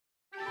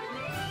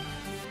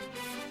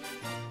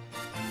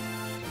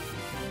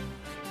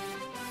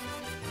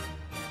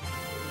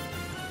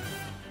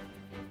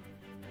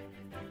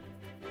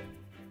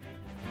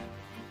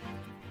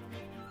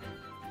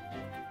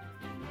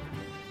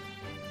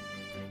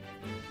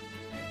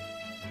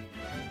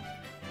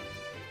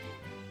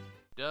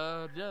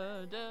Da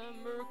da da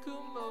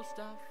Murakumo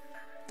stuff.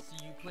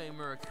 So you play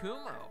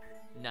Murakumo?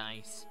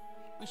 Nice.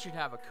 We should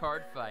have a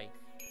card fight.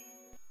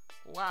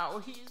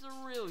 Wow, he's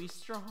really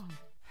strong.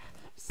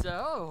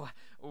 So,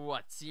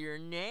 what's your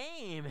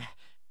name?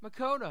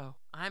 Makoto.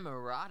 I'm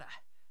Arata.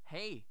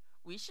 Hey,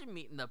 we should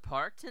meet in the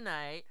park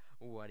tonight.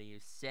 What do you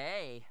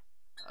say?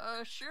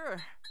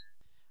 Sure.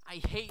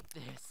 I hate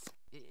this.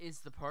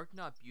 Is the park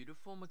not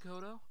beautiful,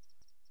 Makoto?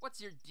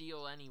 What's your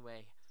deal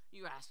anyway?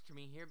 You asked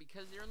me here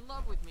because you're in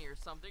love with me or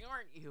something,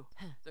 aren't you?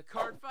 The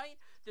card fight?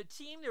 The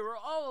team? They were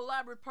all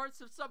elaborate parts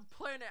of some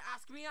plan to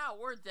ask me out,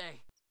 weren't they?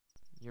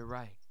 You're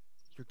right.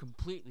 You're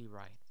completely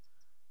right.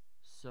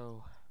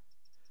 So,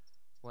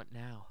 what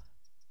now?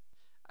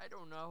 I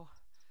don't know.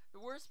 The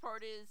worst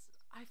part is,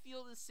 I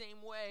feel the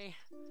same way.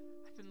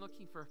 I've been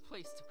looking for a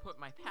place to put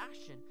my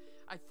passion.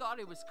 I thought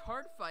it was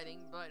card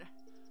fighting, but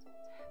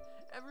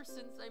ever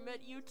since I met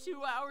you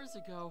 2 hours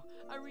ago,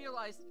 I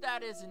realized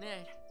that isn't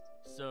it.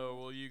 So,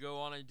 will you go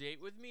on a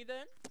date with me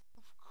then?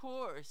 Of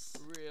course.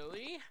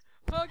 Really?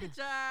 Bug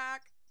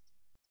attack!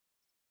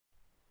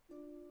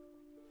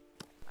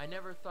 I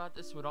never thought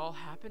this would all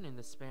happen in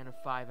the span of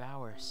 5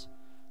 hours.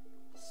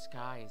 The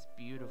sky is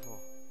beautiful,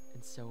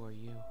 and so are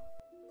you.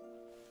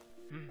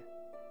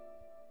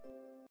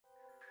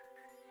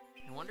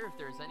 I wonder if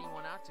there's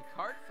anyone out to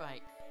card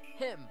fight.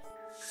 Him!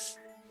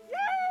 Yay!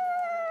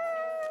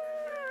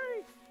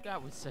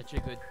 That was such a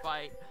good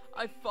fight.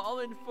 I've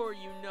fallen for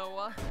you,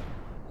 Noah.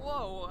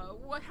 Whoa,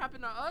 what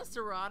happened to us,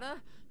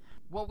 Arata?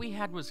 What we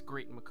had was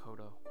great,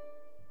 Makoto,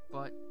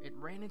 but it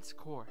ran its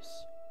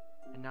course,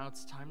 and now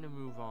it's time to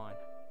move on.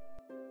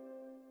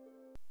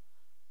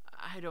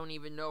 I don't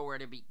even know where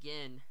to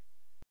begin.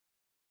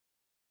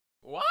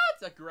 What?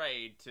 A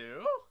grade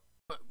 2?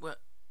 What?